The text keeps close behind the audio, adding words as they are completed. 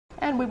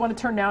And we want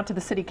to turn now to the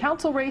city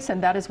council race,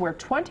 and that is where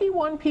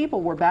 21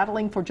 people were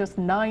battling for just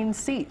 9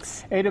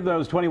 seats. 8 of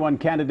those 21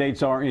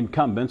 candidates are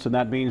incumbents, and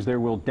that means there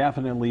will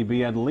definitely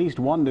be at least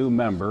one new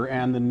member.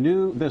 And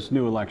this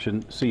new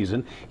election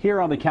season, here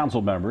are the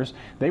council members.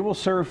 They will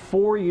serve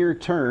 4-year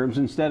terms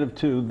instead of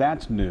 2.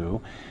 That's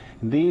new.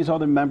 These are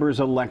the members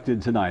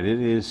elected tonight.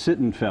 It is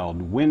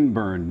Sittenfeld,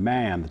 Winburn,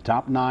 Mann. The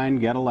top 9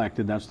 get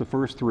elected. That's the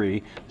first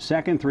 3.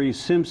 Second 3,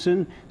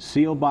 Simpson,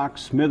 Seelbach,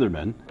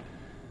 Smitherman.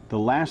 The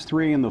last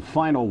 3 and the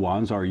final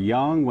ones are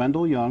Young,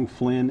 Wendell Young,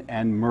 Flynn,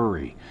 and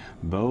Murray.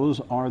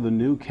 Those are the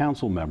new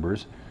council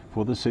members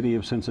for the city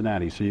of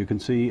Cincinnati. So you can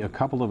see a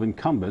couple of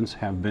incumbents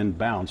have been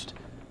bounced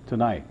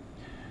tonight.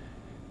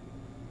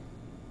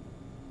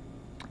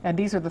 And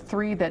these are the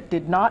 3 that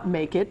did not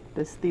make it.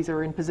 These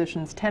are in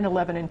positions 10,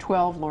 11, and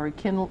 12. Lori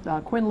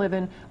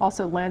Quinlivan,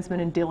 also Landsman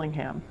and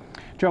Dillingham.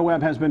 Joe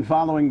Webb has been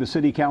following the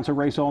city council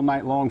race all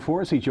night long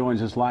for us. He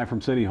joins us live from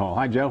City Hall.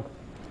 Hi, Joe.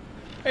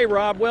 Hey,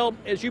 Rob. Well,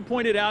 as you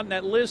pointed out in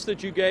that list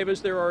that you gave us,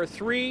 there are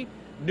 3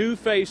 new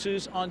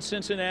faces on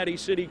Cincinnati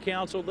City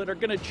Council that are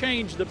going to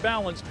change the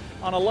balance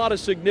on a lot of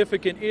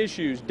significant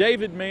issues.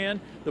 David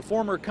Mann, the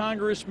former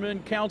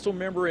congressman, council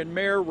member, and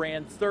mayor,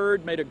 ran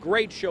 3rd, made a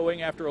great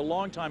showing after a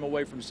long time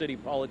away from city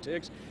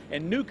politics.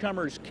 And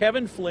newcomers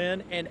Kevin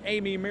Flynn and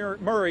Amy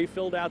Murray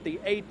filled out the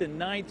 8th and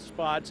 9th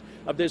spots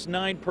of this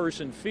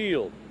 9-person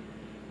field.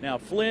 Now,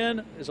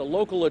 Flynn is a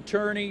local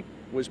attorney,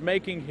 was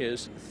making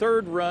his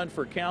 3rd run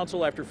for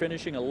council after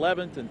finishing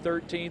 11th and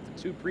 13th in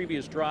 2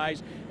 previous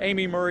tries.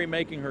 Amy Murray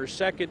making her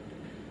 2nd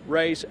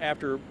race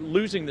after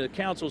losing the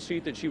council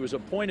seat that she was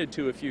appointed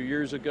to a few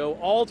years ago.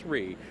 All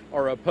 3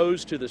 are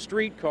opposed to the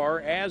streetcar,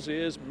 as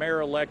is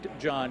Mayor-elect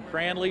John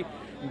Cranley.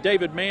 And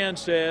David Mann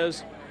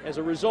says, as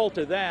a result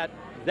of that,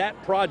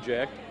 that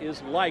project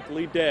is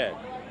likely dead.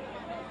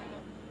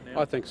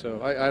 I think so.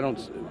 I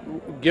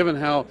don't, given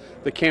how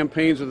the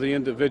campaigns of the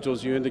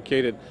individuals you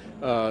indicated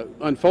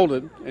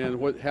unfolded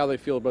and how they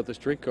feel about the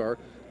streetcar,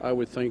 I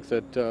would think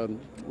that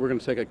we're going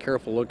to take a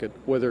careful look at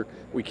whether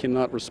we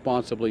cannot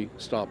responsibly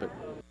stop it.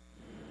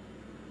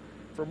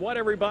 From what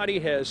everybody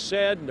has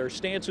said and their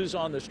stances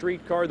on the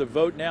streetcar, the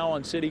vote now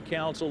on City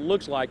Council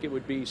looks like it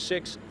would be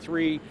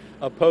 6-3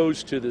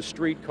 opposed to the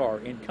streetcar.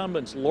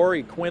 Incumbents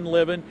Lori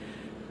Quinlivan,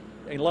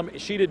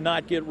 she did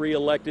not get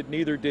reelected,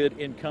 neither did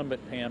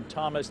incumbent Pam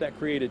Thomas. That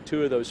created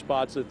 2 of those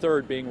spots, the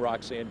 3rd being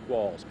Roxanne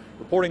Qualls.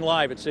 Reporting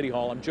live at City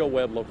Hall, I'm Joe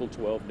Webb, Local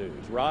 12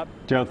 News. Rob?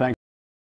 Joe, thanks.